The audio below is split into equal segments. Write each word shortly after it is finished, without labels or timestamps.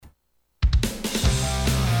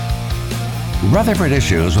Rutherford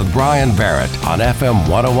Issues with Bryan Barrett on FM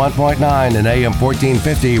 101.9 and AM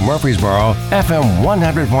 1450 Murfreesboro, FM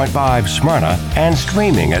 100.5 Smyrna, and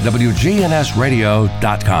streaming at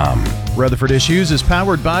WGNSradio.com. Rutherford Issues is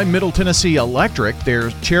powered by Middle Tennessee Electric.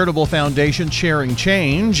 Their charitable foundation, Sharing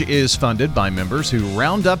Change, is funded by members who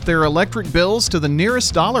round up their electric bills to the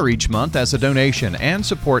nearest dollar each month as a donation and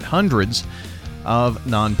support hundreds of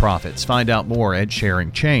nonprofits. Find out more at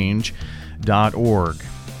sharingchange.org.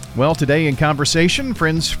 Well, today in conversation,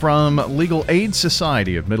 friends from Legal Aid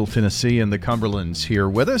Society of Middle Tennessee and the Cumberlands here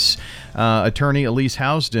with us. Attorney Alise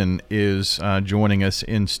Housden is joining us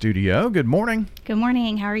in studio. Good morning. Good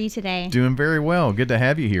morning. How are you today? Doing very well. Good to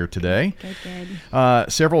have you here today.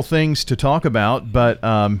 Good. Several things to talk about, but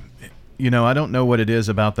I don't know what it is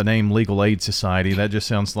about the name Legal Aid Society. That just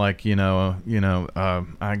sounds like,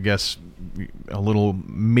 I guess a little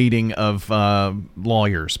meeting of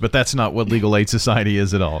lawyers, but that's not what Legal Aid Society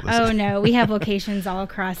is at all. Oh, no. We have locations all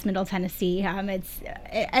across Middle Tennessee.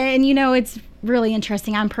 It's really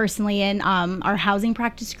interesting. I'm personally in our housing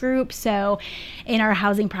practice group. So in our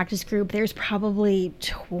housing practice group, there's probably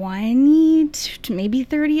 20 to maybe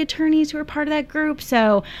 30 attorneys who are part of that group.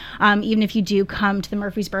 So even if you do come to the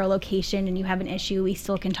Murfreesboro location and you have an issue, we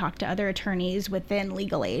still can talk to other attorneys within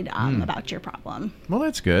legal aid about your problem. Well,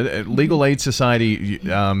 that's good. At Legal Aid Society,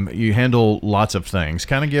 you handle lots of things.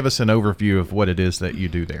 Kind of give us an overview of what it is that you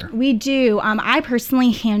do there. We do. I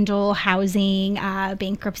personally handle housing,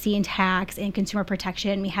 bankruptcy and tax, and consumer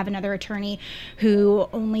protection. We have another attorney who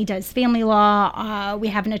only does family law. We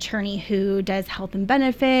have an attorney who does health and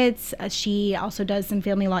benefits. She also does some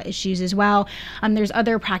family law issues as well. There's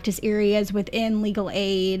other practice areas within legal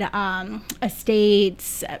aid,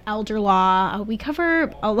 estates, elder law. We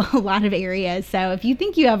cover a lot of areas. So if you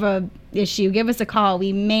think you have a issue, give us a call.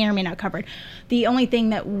 We may or may not cover it. The only thing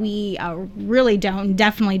that we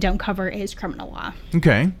definitely don't cover is criminal law.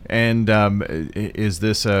 Okay. And is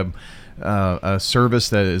this a service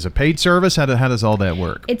that is a paid service? How does all that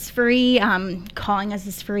work? It's free. Calling us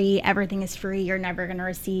is free. Everything is free. You're never going to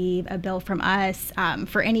receive a bill from us.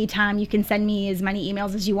 For any time, you can send me as many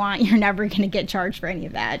emails as you want. You're never going to get charged for any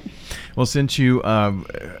of that. Well, since you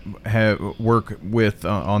work with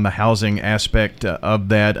on the housing aspect of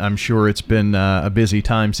that, I'm sure it's been a busy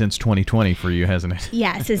time since 2020 for you, hasn't it?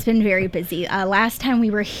 Yes, it's been very busy. Last time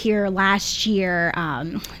we were here last year,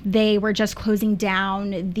 they were just closing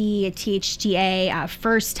down the THDA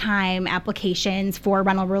first-time applications for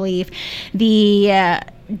rental relief.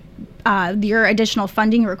 Your additional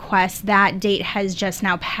funding request, that date has just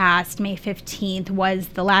now passed. May 15th was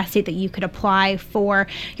the last date that you could apply for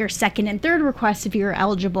your second and third request if you're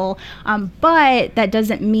eligible. But that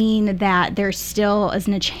doesn't mean that there still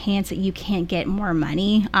isn't a chance that you can't get more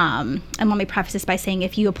money. And let me preface this by saying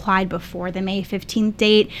if you applied before the May 15th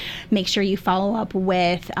date, make sure you follow up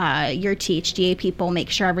with your THDA people, make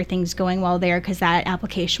sure everything's going well there, because that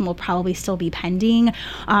application will probably still be pending.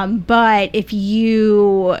 But if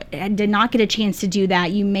you did not get a chance to do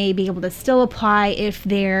that, you may be able to still apply if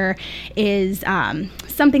there is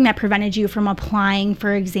something that prevented you from applying.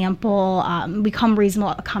 For example, we call them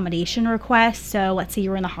reasonable accommodation requests. So let's say you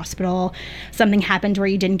were in the hospital, something happened where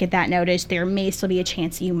you didn't get that notice, there may still be a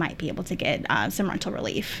chance that you might be able to get some rental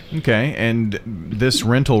relief. Okay, and this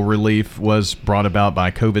rental relief was brought about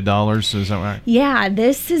by COVID dollars, is that right? Yeah,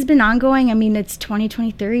 this has been ongoing. I mean, it's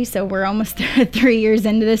 2023, so we're almost 3 years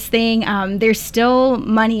into this thing. There's still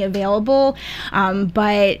money available,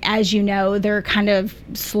 but as you know, they're kind of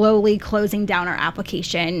slowly closing down our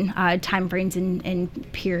application timeframes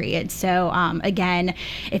and periods. So again,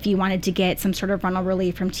 if you wanted to get some sort of rental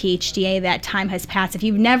relief from THDA, that time has passed. If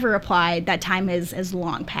you've never applied, that time is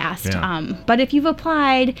long past. Yeah. But if you've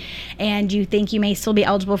applied and you think you may still be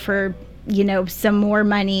eligible for some more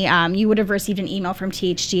money, you would have received an email from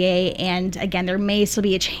THDA, and again, there may still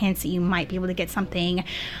be a chance that you might be able to get something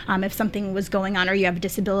if something was going on, or you have a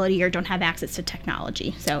disability or don't have access to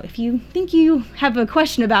technology. So if you think you have a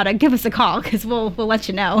question about it, give us a call, because we'll let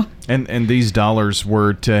you know. And these dollars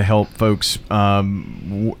were to help folks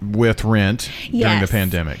with rent during the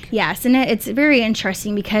pandemic. Yes, and it's very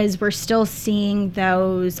interesting because we're still seeing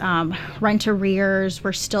those rent arrears.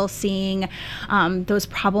 We're still seeing those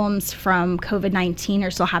problems from COVID-19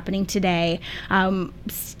 are still happening today.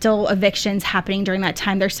 Still evictions happening during that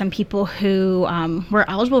time. There's some people who were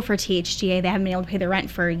eligible for THDA. They haven't been able to pay their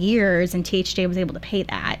rent for years, and THDA was able to pay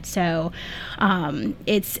that. So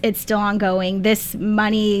it's still ongoing. This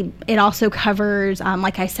money, it also covers,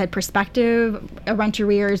 like I said, prospective rent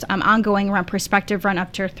arrears, ongoing rent, prospective rent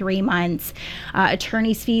up to 3 months,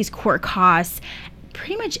 attorney's fees, court costs,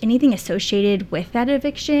 pretty much anything associated with that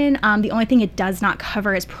eviction. The only thing it does not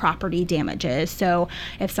cover is property damages. So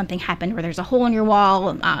if something happened where there's a hole in your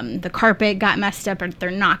wall, the carpet got messed up,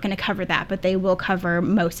 they're not going to cover that, but they will cover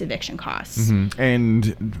most eviction costs. Mm-hmm.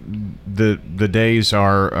 And the days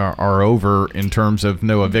are over in terms of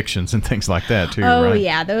no evictions and things like that too, right?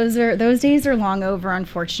 Yeah, those days are long over,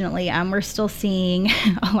 unfortunately. We're still seeing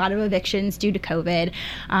a lot of evictions due to COVID.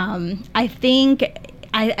 I think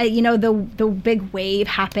the big wave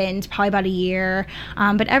happened probably about a year,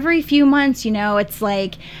 but every few months, it's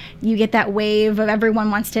like you get that wave of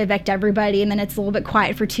everyone wants to evict everybody, and then it's a little bit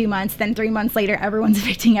quiet for 2 months, then 3 months later everyone's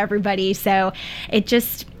evicting everybody. So it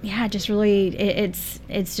just really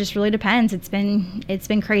depends. It's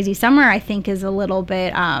been crazy. Summer, I think, is a little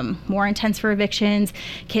bit more intense for evictions.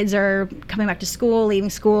 Kids are coming back to school,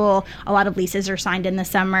 leaving school. A lot of leases are signed in the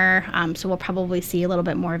summer, so we'll probably see a little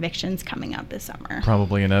bit more evictions coming up this summer.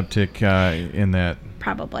 Probably an uptick in that.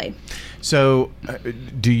 Probably. So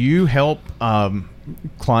do you help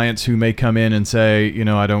clients who may come in and say,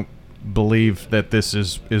 I don't believe that this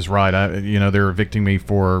is right, they're evicting me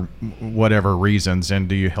for whatever reasons, and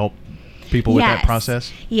do you help people with that process?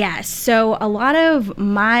 Yes. So a lot of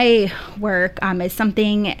my work is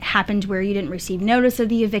something happened where you didn't receive notice of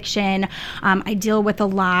the eviction. I deal with a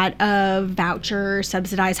lot of voucher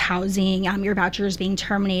subsidized housing. Your voucher is being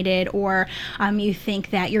terminated, or you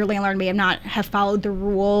think that your landlord may not have followed the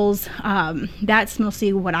rules. That's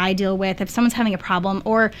mostly what I deal with. If someone's having a problem,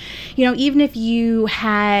 or even if you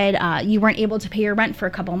had you weren't able to pay your rent for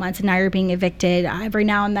a couple months and now you're being evicted, every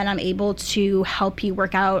now and then I'm able to help you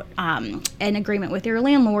work out an agreement with your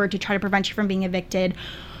landlord to try to prevent you from being evicted.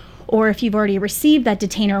 Or if you've already received that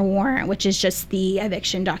detainer warrant, which is just the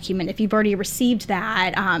eviction document, if you've already received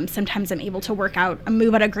that, sometimes I'm able to work out a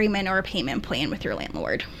move-out agreement or a payment plan with your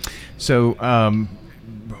landlord. So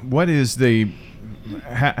what is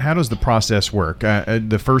how does the process work?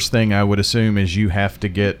 The first thing I would assume is you have to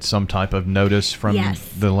get some type of notice from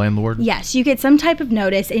the landlord? Yes, you get some type of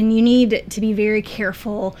notice, and you need to be very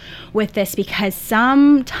careful with this because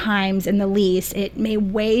sometimes in the lease, it may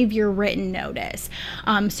waive your written notice.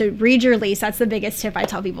 So read your lease. That's the biggest tip I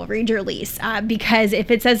tell people. Read your lease because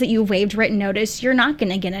if it says that you waived written notice, you're not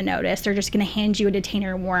going to get a notice. They're just going to hand you a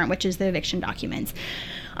detainer warrant, which is the eviction documents.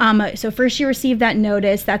 So first you receive that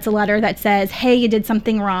notice. That's a letter that says, hey, you did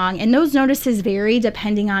something wrong. And those notices vary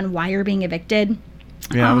depending on why you're being evicted.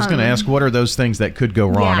 Yeah, I was going to ask, what are those things that could go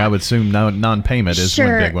wrong? I would assume non-payment is one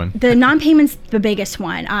big one. The non-payment's the biggest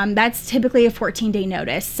one. That's typically a 14-day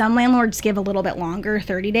notice. Some landlords give a little bit longer,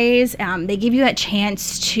 30 days. They give you that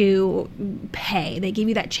chance to pay. They give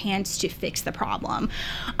you that chance to fix the problem.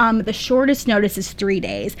 The shortest notice is 3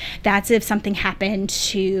 days. That's if something happened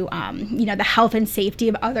to, the health and safety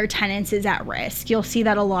of other tenants is at risk. You'll see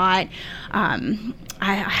that a lot.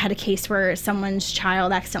 I had a case where someone's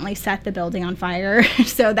child accidentally set the building on fire.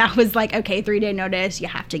 So that was like, okay, 3-day notice, you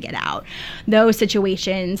have to get out. Those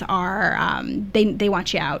situations are, they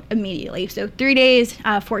want you out immediately. So 3 days,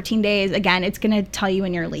 14 days, again, it's going to tell you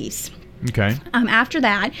in your lease. Okay. After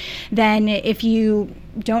that, then if you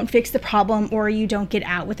don't fix the problem or you don't get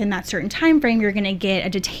out within that certain time frame, you're going to get a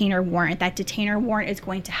detainer warrant. That detainer warrant is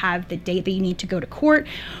going to have the date that you need to go to court,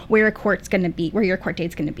 where your court date's going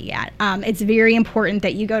to be at. It's very important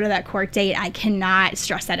that you go to that court date. I cannot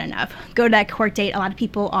stress that enough. Go to that court date. A lot of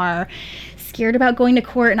people are scared about going to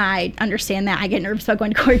court, and I understand that. I get nervous about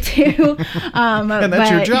going to court too. And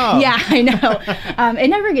that's your job. Yeah, I know. It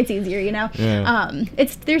never gets easier, Yeah.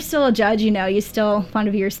 There's still a judge, you still want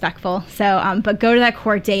to be respectful. So, but go to that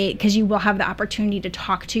court date because you will have the opportunity to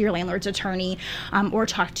talk to your landlord's attorney or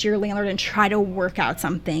talk to your landlord and try to work out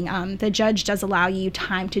something. The judge does allow you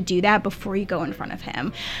time to do that before you go in front of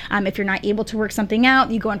him. If you're not able to work something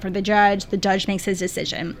out, you go in front of the judge makes his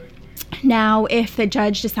decision. Now, if the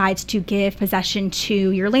judge decides to give possession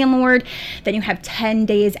to your landlord, then you have 10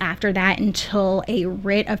 days after that until a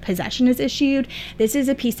writ of possession is issued. This is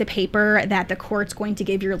a piece of paper that the court's going to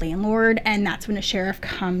give your landlord, and that's when a sheriff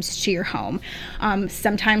comes to your home.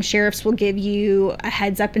 Sometimes sheriffs will give you a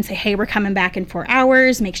heads up and say, hey, we're coming back in 4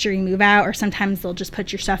 hours, make sure you move out, or sometimes they'll just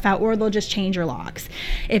put your stuff out, or they'll just change your locks.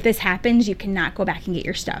 If this happens, you cannot go back and get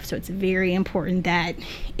your stuff. So it's very important that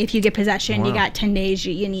if you get possession, you got 10 days,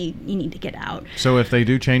 you need to get out. So if they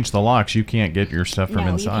do change the locks, you can't get your stuff from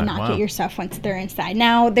No, inside. you cannot get your stuff once they're inside.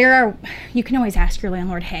 Now, you can always ask your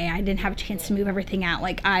landlord, hey, I didn't have a chance to move everything out.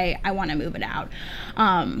 Like, I want to move it out.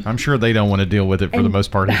 I'm sure they don't want to deal with it for the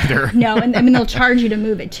most part either. No, and I mean, they'll charge you to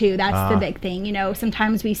move it too. That's the big thing.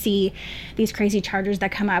 Sometimes we see these crazy charges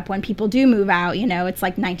that come up when people do move out. It's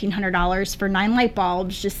like $1,900 for 9 light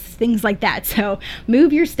bulbs, just things like that. So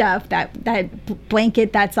move your stuff. That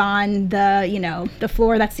blanket that's on the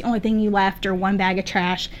floor, that's the only thing you left, or 1 bag of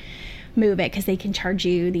trash, move it, because they can charge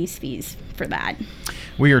you these fees for that.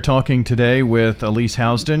 We are talking today with Alise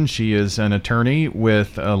Housden. She is an attorney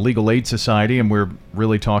with Legal Aid Society, and we're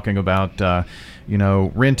really talking about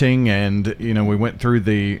renting, and we went through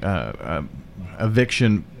the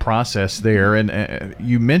eviction process there, and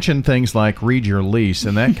you mentioned things like read your lease,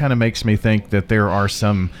 and that kind of makes me think that there are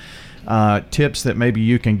some tips that maybe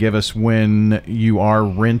you can give us when you are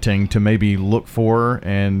renting to maybe look for,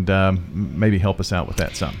 and maybe help us out with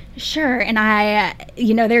that some. Sure. And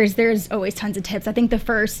there's always tons of tips. I think the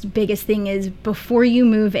first biggest thing is, before you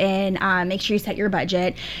move in, make sure you set your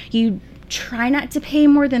budget. You try not to pay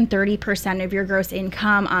more than 30% of your gross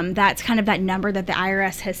income. That's kind of that number that the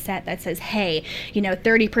IRS has set that says, hey,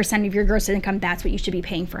 30% of your gross income, that's what you should be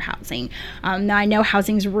paying for housing. Now, I know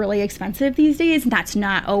housing is really expensive these days, and that's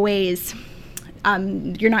not always...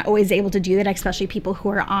 you're not always able to do that, especially people who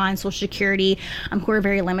are on Social Security, who are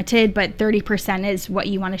very limited, but 30% is what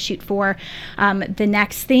you want to shoot for. The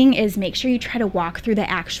next thing is, make sure you try to walk through the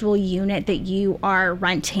actual unit that you are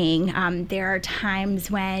renting. There are times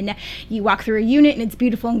when you walk through a unit and it's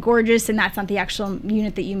beautiful and gorgeous, and that's not the actual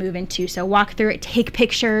unit that you move into. So walk through it, take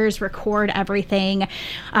pictures, record everything.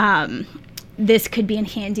 This could be in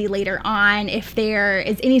handy later on. If there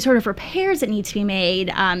is any sort of repairs that need to be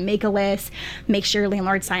made, make a list. Make sure your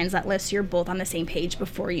landlord signs that list so you're both on the same page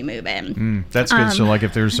before you move in. That's good. So like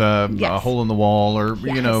if there's a hole in the wall, or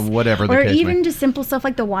whatever the case may be. Or even just simple stuff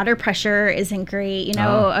like the water pressure isn't great.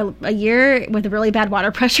 A year with really bad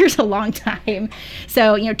water pressure is a long time.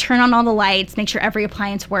 So turn on all the lights, make sure every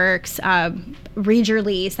appliance works. Read your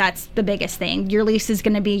lease. That's the biggest thing. Your lease is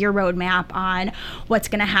going to be your roadmap on what's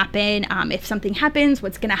going to happen. If something happens,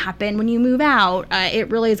 what's going to happen when you move out. It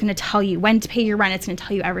really is going to tell you when to pay your rent. It's going to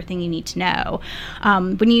tell you everything you need to know.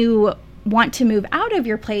 When you want to move out of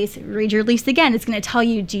your place, read your lease again. It's going to tell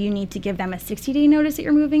you, do you need to give them a 60-day notice that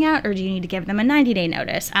you're moving out, or do you need to give them a 90-day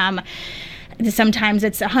notice? Sometimes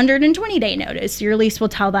it's a 120-day notice. Your lease will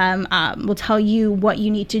tell you what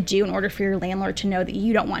you need to do in order for your landlord to know that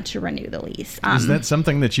you don't want to renew the lease. Is that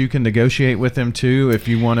something that you can negotiate with them too? If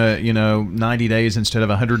you want to, 90 days instead of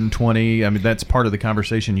 120, I mean, that's part of the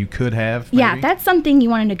conversation you could have. Maybe? Yeah, that's something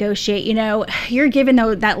you want to negotiate. You're given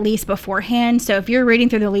that lease beforehand. So if you're reading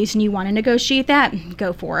through the lease and you want to negotiate that,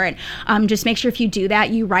 go for it. Just make sure if you do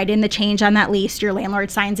that, you write in the change on that lease. Your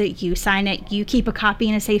landlord signs it. You sign it. You keep a copy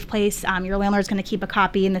in a safe place. Your landlord's going to keep a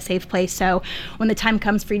copy in the safe place. So when the time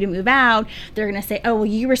comes for you to move out, they're going to say, oh, well,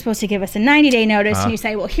 you were supposed to give us a 90-day notice. And you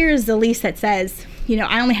say, well, here's the lease that says,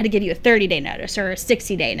 I only had to give you a 30-day notice or a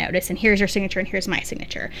 60-day notice, and here's your signature and here's my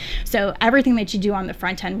signature. So everything that you do on the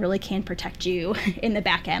front end really can protect you in the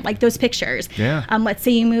back end, like those pictures. Yeah. Let's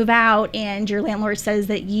say you move out and your landlord says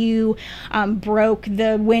that you broke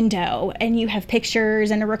the window, and you have pictures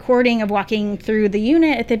and a recording of walking through the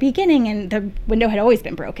unit at the beginning, and the window had always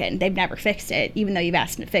been broken. They've never fixed it, even though you've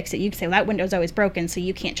asked them to fix it. You can say, well, that window's always broken, so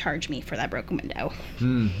you can't charge me for that broken window.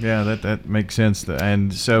 Yeah, that makes sense.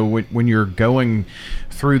 And so when you're going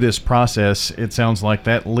through this process, it sounds like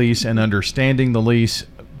that lease and understanding the lease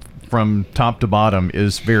from top to bottom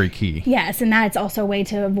is very key. Yes, and that's also a way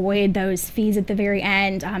to avoid those fees at the very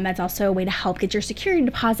end. That's also a way to help get your security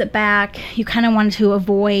deposit back. You kind of want to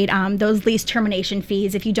avoid those lease termination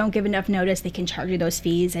fees. If you don't give enough notice, they can charge you those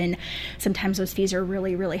fees, and sometimes those fees are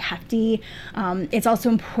really, really hefty. It's also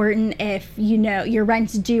important, if your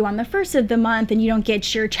rent's due on the 1st of the month and you don't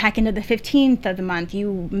get your check into the 15th of the month,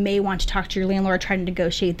 you may want to talk to your landlord, try to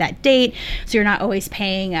negotiate that date so you're not always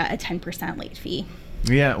paying a 10% late fee.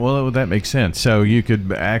 Yeah, well, that makes sense. So you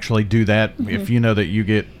could actually do that if you know that you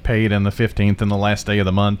get paid on the 15th and the last day of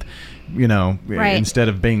the month, right, instead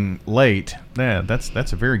of being late. Yeah,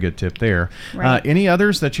 that's a very good tip there. Right. Any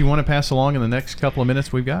others that you want to pass along in the next couple of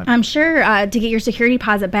minutes we've got? I'm sure to get your security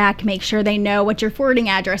deposit back, make sure they know what your forwarding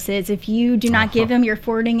address is. If you do not give them your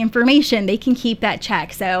forwarding information, they can keep that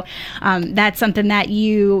check. So that's something that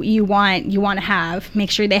you want to have.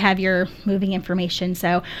 Make sure they have your moving information.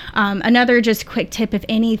 So another just quick tip, if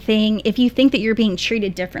anything, if you think that you're being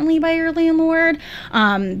treated differently by your landlord,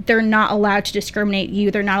 they're not allowed to discriminate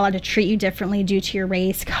you. They're not allowed to treat treat you differently due to your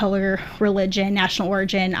race, color, religion, national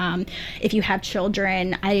origin. If you have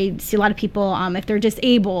children, I see a lot of people, if they're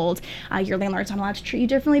disabled, your landlord's not allowed to treat you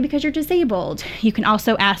differently because you're disabled. You can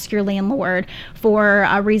also ask your landlord for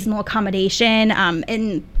a reasonable accommodation,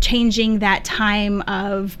 and changing that time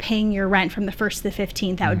of paying your rent from the 1st to the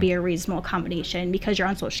 15th. That would be a reasonable accommodation because you're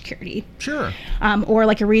on Social Security. Sure. Or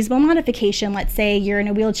like a reasonable modification. Let's say you're in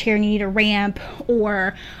a wheelchair and you need a ramp,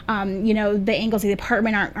 or the angles of the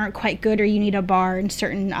apartment aren't quite good, or you need a bar in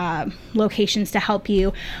certain locations to help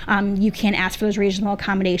you. You can ask for those reasonable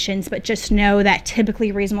accommodations, but just know that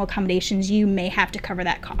typically reasonable accommodations, you may have to cover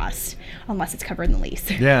that cost unless it's covered in the lease.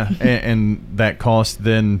 Yeah, and that cost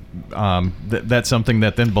then, that's something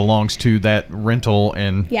that then belongs to that rental,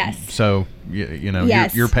 and yes. So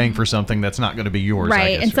yes. you're paying for something that's not going to be yours, right?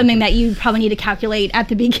 I guess, and something that you probably need to calculate at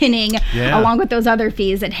the beginning, along with those other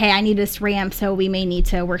fees. That, hey, I need this ramp, so we may need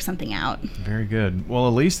to work something out. Very good. Well,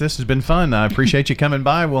 Alise, this has been fun. I appreciate you coming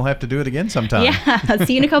by. We'll have to do it again sometime. Yeah,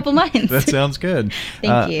 see you in a couple months. That sounds good.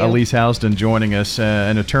 Thank you. Alise Housden joining us,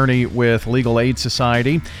 an attorney with Legal Aid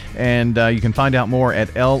Society, and you can find out more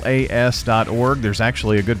at las.org. There's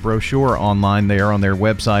actually a good brochure online there on their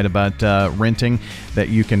website about renting that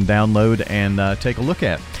you can download and take a look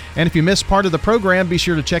at. And if you missed part of the program, be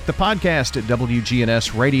sure to check the podcast at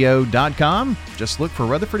WGNSradio.com. Just look for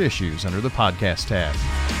Rutherford Issues under the podcast tab.